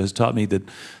alopecia has taught me that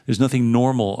there's nothing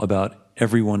normal about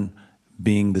everyone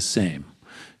being the same.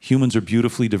 Humans are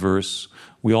beautifully diverse.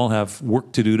 We all have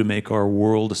work to do to make our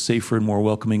world a safer and more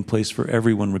welcoming place for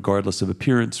everyone, regardless of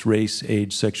appearance, race,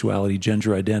 age, sexuality,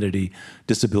 gender identity,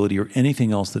 disability, or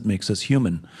anything else that makes us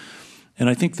human. And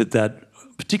I think that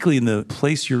particularly in the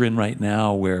place you're in right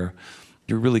now, where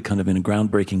you're really kind of in a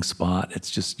groundbreaking spot,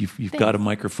 it's just, you've got a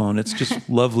microphone. It's just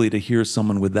lovely to hear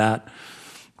someone with that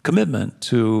commitment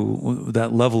to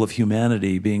that level of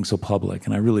humanity being so public,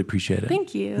 and I really appreciate it.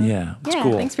 Thank you. Yeah, it's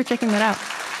cool. Thanks for checking that out.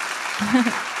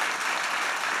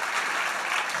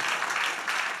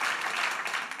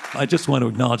 I just want to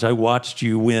acknowledge I watched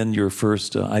you win your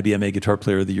first IBMA Guitar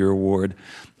Player of the Year award,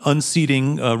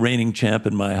 unseating reigning champ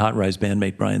and my Hot Rise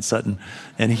bandmate Brian Sutton,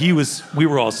 and we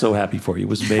were all so happy for you. It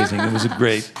was amazing. It was a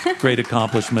great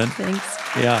accomplishment. Thanks.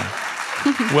 Yeah,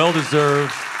 well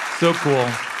deserved. So cool.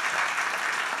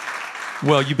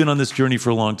 Well, you've been on this journey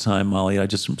for a long time, Molly. I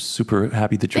just am super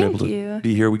happy that you're able to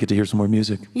be here. We get to hear some more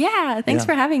music. Yeah, thanks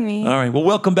for having me. All right. Well,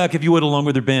 welcome back, if you would, along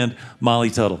with their band,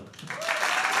 Molly Tuttle.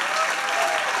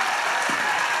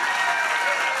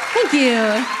 Thank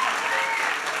you.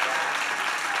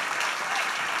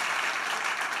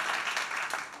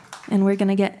 And we're going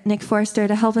to get Nick Forster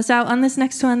to help us out on this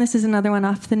next one. This is another one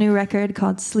off the new record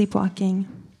called Sleepwalking.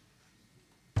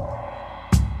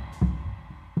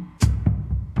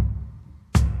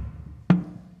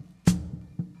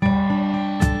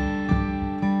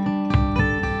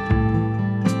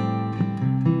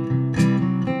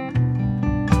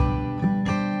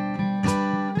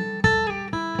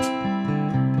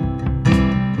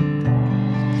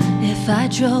 If I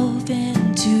drove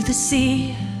into the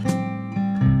sea,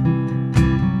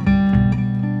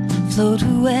 float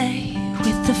away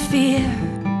with the fear,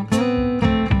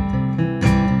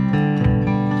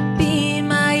 be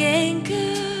my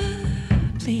anchor,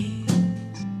 please,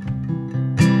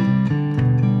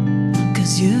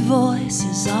 'cause your voice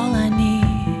is all I need.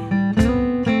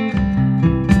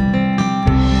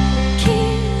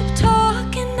 Keep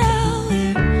talking now,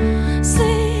 we're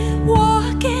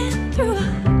sleepwalking through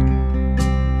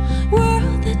a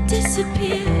world that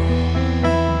disappeared.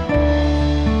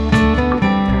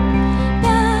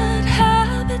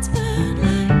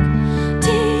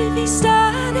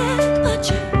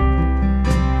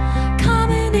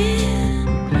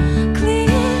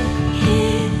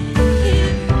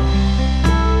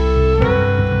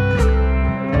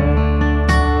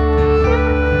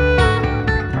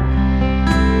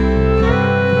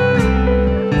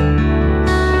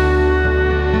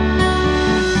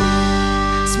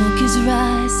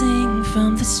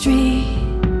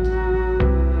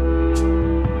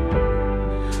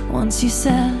 You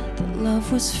said that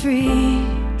love was free.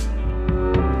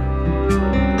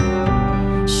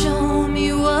 Show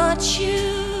me what you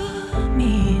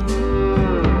mean.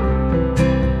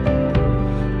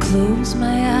 Close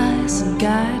my eyes and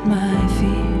guide my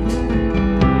feet.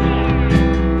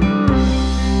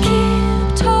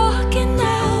 Keep talking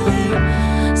now,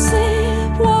 we're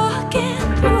sleepwalking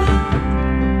through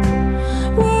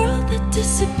a world that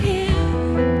disappeared.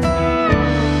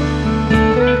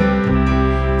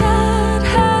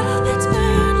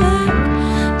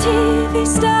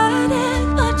 Started,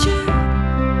 but you're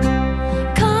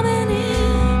coming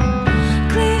in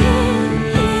clear.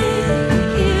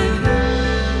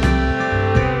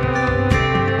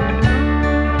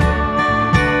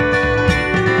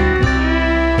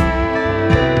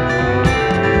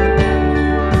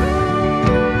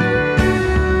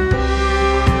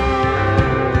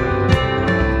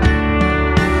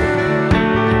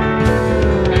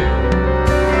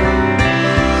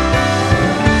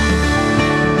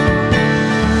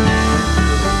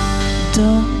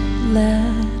 Don't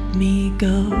let me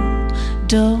go,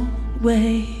 don't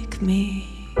wake me.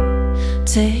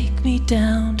 Take me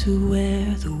down to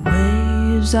where the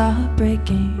waves are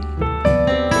breaking.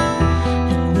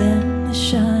 And when the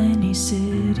shiny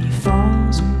city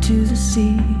falls into the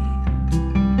sea,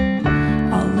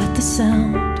 I'll let the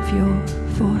sound of your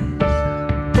voice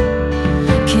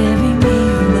carry me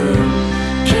away.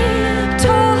 Keep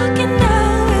talking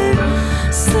now,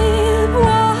 we're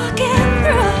sleepwalking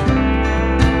through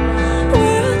a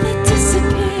world that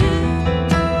disappeared.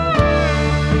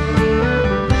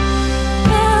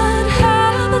 Bad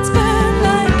habits burn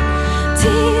like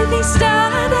TV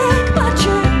static, but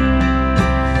you're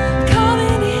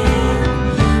coming in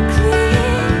clear.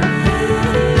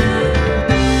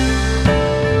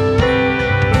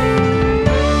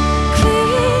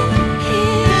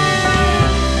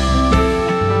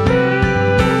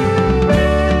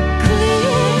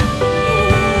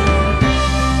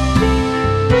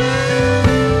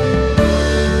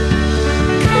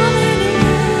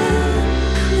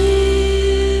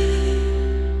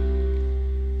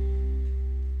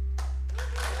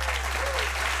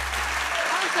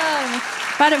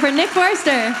 Brought it for Nick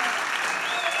Forster.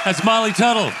 That's Molly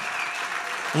Tuttle,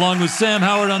 along with Sam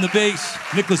Howard on the bass,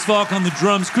 Nicholas Falk on the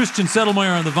drums, Christian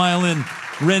Settlemeyer on the violin,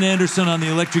 Ren Anderson on the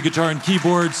electric guitar and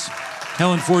keyboards,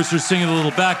 Helen Forster singing a little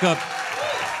backup.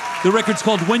 The record's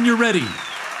called When You're Ready.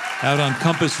 out on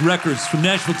Compass Records from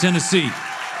Nashville, Tennessee,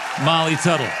 Molly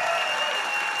Tuttle.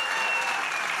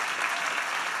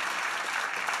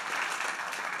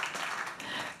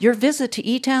 Your visit to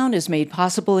eTown is made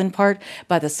possible in part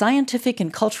by the Scientific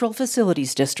and Cultural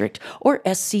Facilities District, or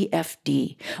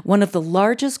SCFD, one of the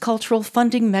largest cultural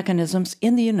funding mechanisms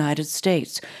in the United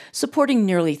States, supporting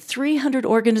nearly 300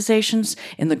 organizations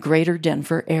in the greater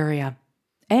Denver area.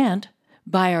 And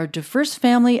by our diverse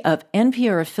family of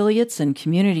NPR affiliates and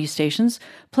community stations,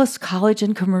 plus college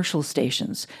and commercial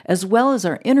stations, as well as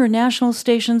our international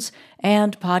stations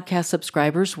and podcast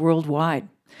subscribers worldwide.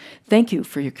 Thank you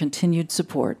for your continued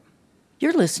support.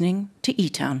 You're listening to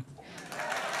eTown.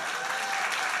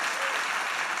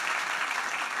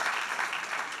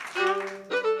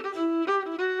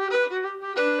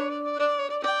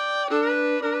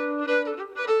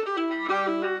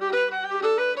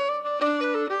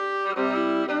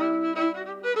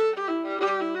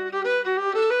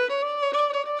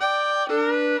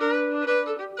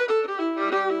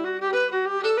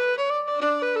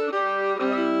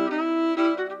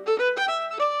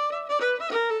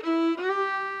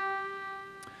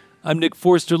 I'm Nick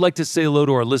Forster. I'd like to say hello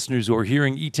to our listeners who are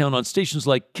hearing eTown on stations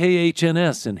like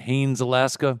KHNS in Haines,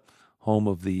 Alaska, home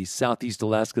of the Southeast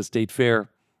Alaska State Fair,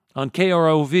 on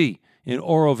KROV in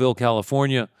Oroville,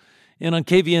 California, and on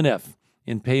KVNF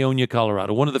in Paonia,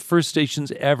 Colorado, one of the first stations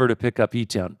ever to pick up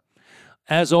eTown.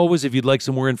 As always, if you'd like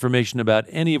some more information about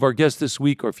any of our guests this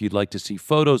week, or if you'd like to see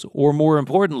photos, or more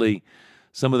importantly,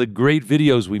 some of the great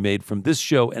videos we made from this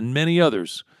show and many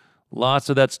others, lots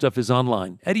of that stuff is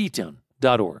online at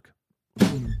eTown.org.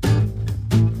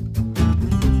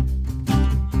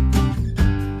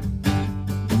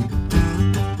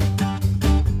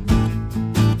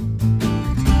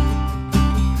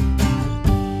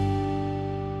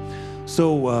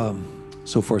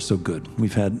 So far, so good.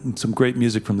 We've had some great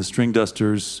music from the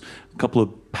Stringdusters, a couple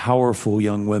of powerful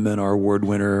young women, our award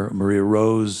winner, Maria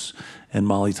Rose and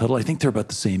Molly Tuttle. I think they're about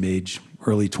the same age,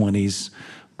 early 20s,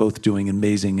 both doing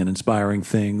amazing and inspiring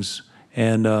things.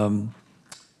 And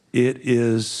it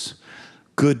is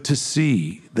good to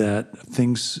see that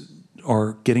things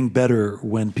are getting better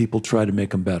when people try to make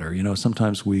them better. You know,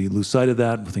 sometimes we lose sight of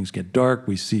that when things get dark.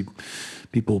 We see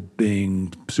people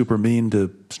being super mean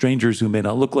to strangers who may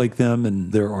not look like them,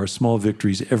 and there are small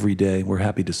victories every day. We're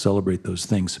happy to celebrate those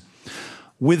things.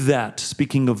 With that,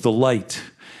 speaking of the light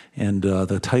and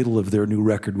the title of their new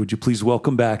record, would you please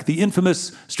welcome back the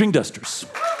infamous Stringdusters?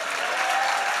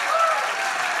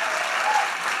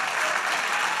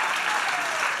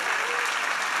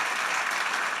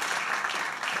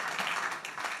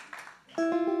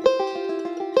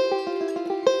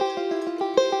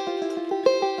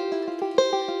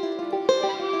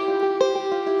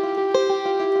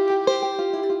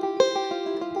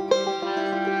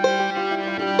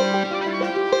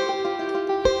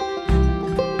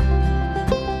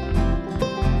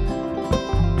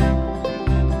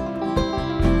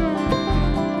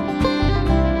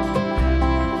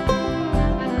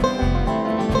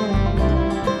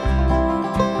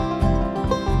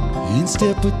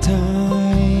 Step with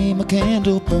time, a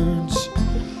candle burns.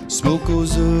 Smoke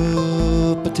goes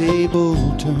up, a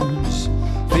table turns.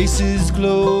 Faces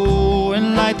glow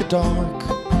and light the dark,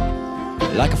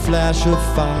 like a flash of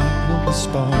fire, a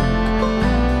spark.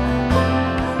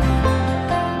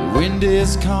 The wind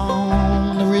is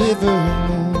calm, the river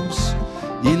moves.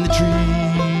 In the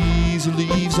trees, the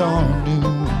leaves are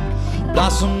new.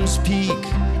 Blossoms peek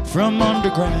from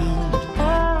underground,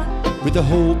 with the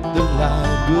hope that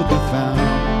light will be found.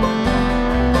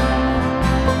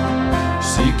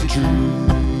 Seek the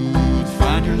truth,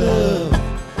 find your love.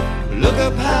 Look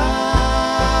up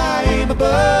high, aim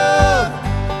above.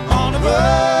 On a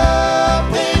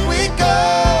road, then we go.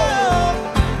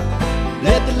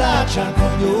 Let the light shine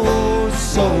from your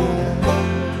soul.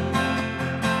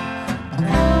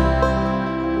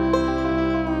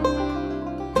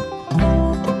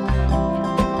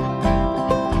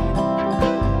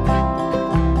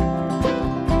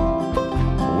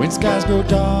 When skies grow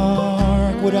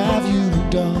dark, what have you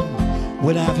done?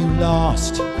 What have you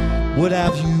lost? What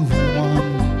have you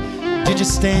won? Did you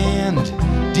stand?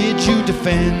 Did you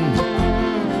defend?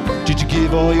 Did you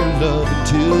give all your love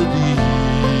until the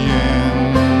end?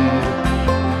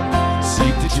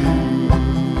 Seek the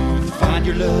truth, find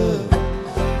your love.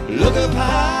 Look up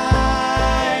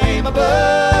high, aim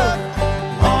above.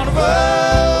 On a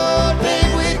road,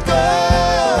 paved with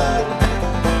gold.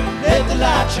 Let the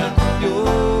light shine from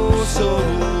your soul.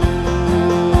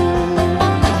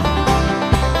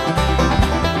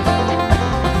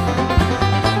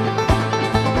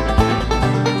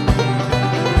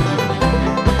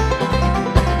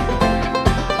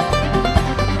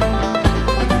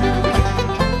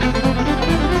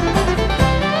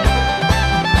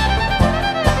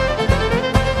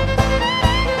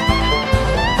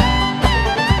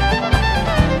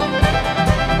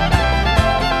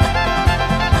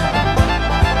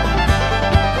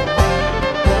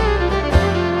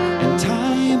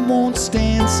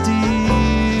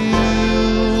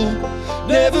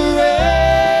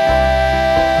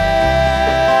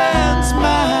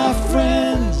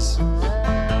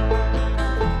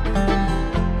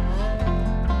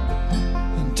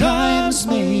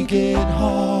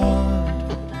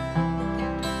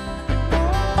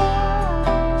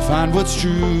 find what's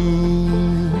true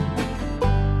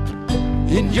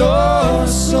in your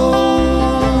soul.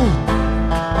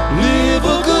 Live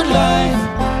a good life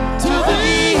to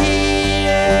the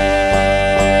end.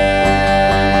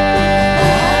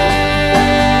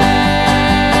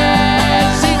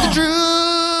 Seek the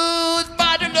truth,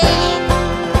 find your love.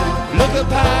 Look up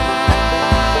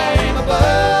high, aim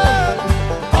above.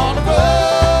 On the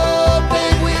road,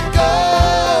 paved with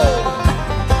gold.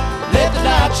 Let the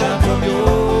light shine from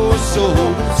your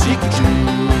soul. Seek the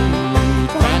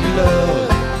truth, find your love.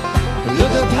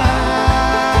 Look up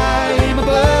high, aim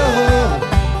above.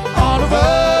 On the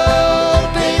road,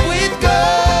 paved with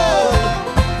gold.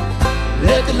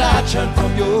 Let the light shine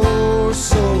from your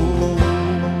soul.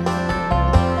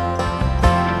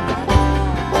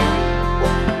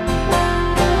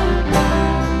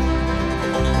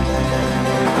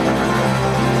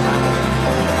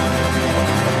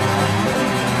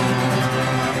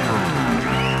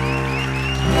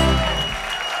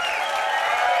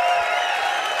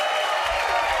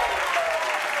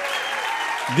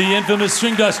 The infamous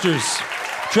Stringdusters.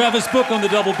 Travis Book on the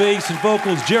double bass and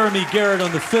vocals, Jeremy Garrett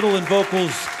on the fiddle and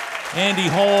vocals, Andy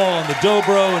Hall on the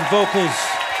dobro and vocals,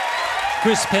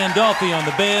 Chris Pandolfi on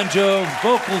the banjo,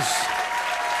 vocals,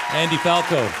 Andy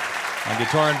Falco on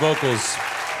guitar and vocals.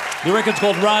 The record's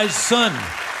called Rise Sun.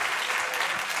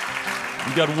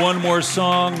 We got one more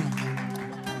song.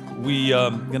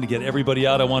 I'm going to get everybody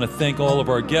out. I want to thank all of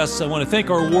our guests. I want to thank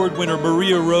our award winner,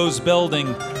 Maria Rose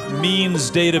Belding,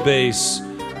 Means Database.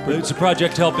 It's a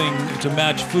project helping to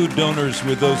match food donors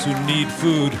with those who need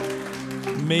food.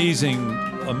 Amazing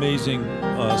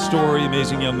story,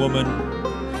 amazing young woman.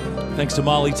 Thanks to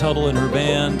Molly Tuttle and her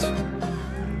band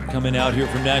coming out here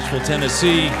from Nashville,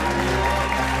 Tennessee.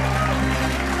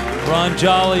 Ron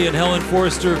Jolly and Helen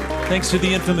Forster. Thanks to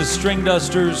the infamous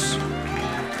Stringdusters.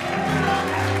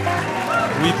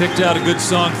 We picked out a good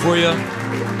song for you.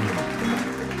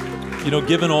 You know,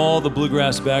 given all the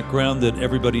bluegrass background that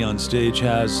everybody on stage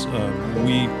has,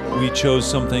 we chose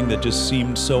something that just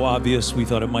seemed so obvious we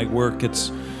thought it might work. It's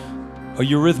a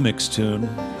Eurythmics tune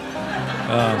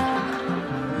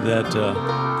that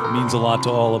means a lot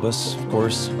to all of us, of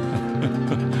course.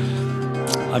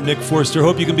 I'm Nick Forster.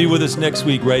 Hope you can be with us next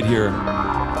week right here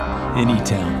in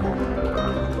eTown.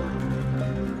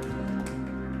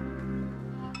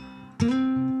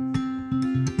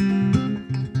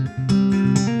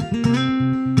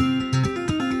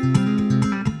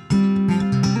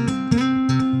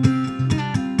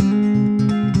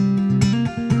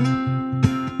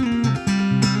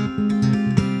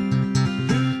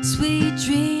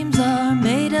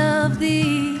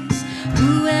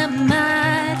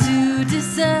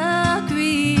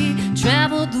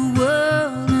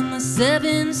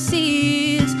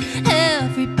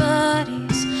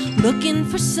 Looking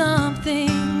for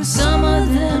something. Some of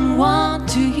them want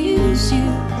to use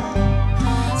you.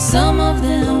 Some of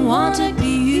them want to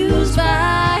be used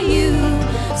by you.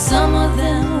 Some of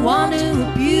them want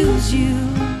to abuse you.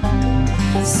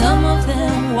 Some of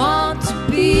them want to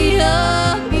be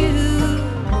abused.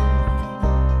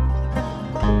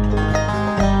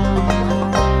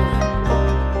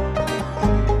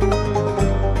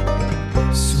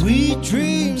 Sweet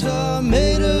dreams are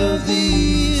made of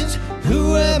these.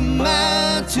 Who am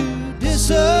I to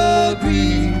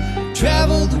disagree?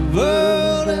 Travel the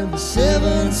world and the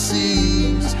seven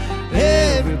seas.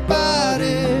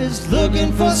 Everybody's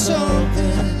looking for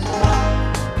something.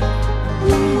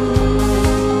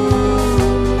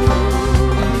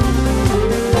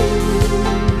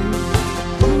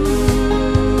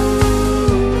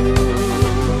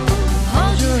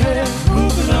 Hold your head,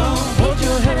 moving on. Hold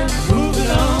your head, moving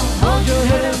on. Hold your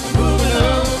head, moving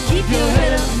on. Keep your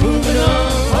head up, moving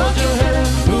on. Hold your head up,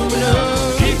 moving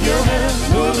on. Keep your head up,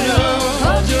 moving on.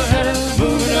 Hold your head up,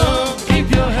 moving on. Keep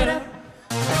your head up.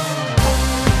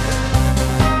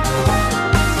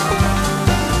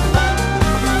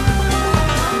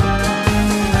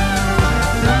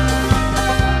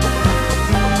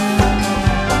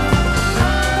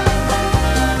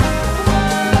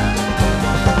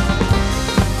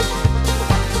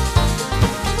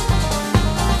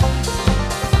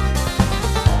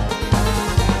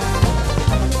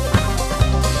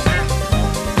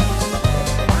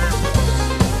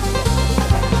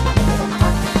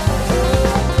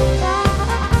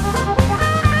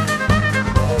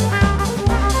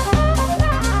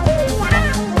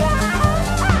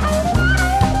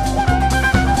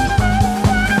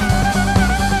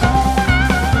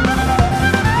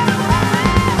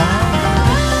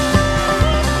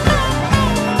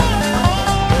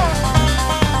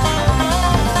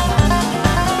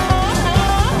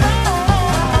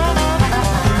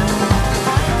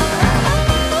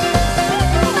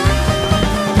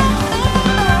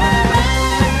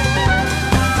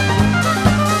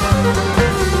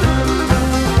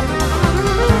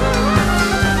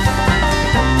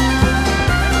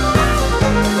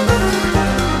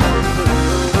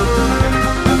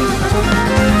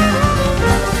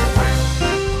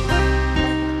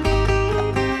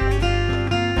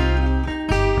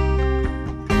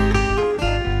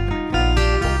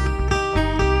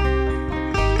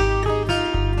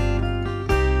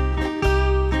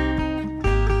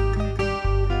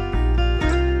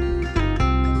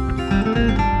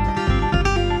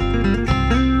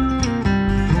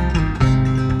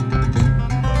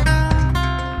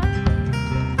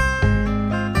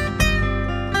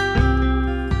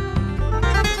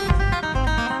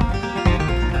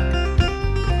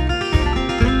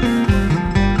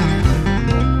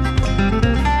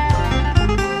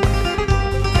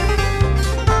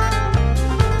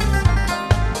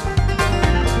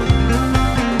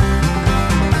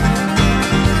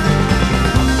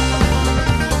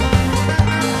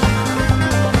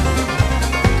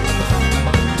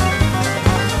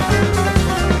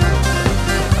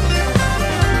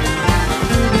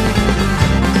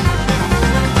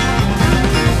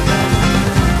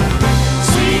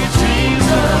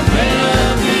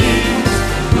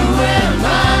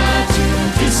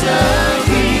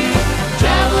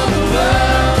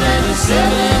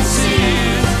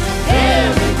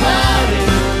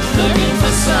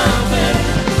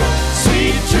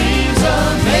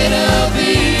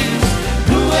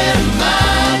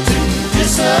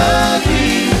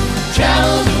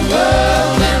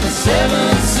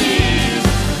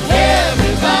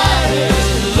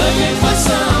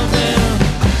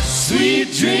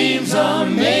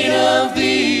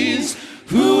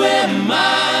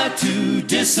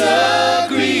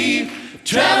 grief.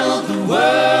 Traveled the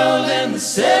world and the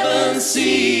 7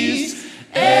 seas.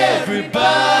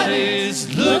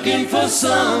 Everybody's looking for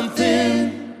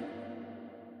something.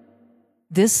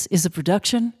 This is a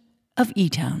production of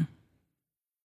eTown.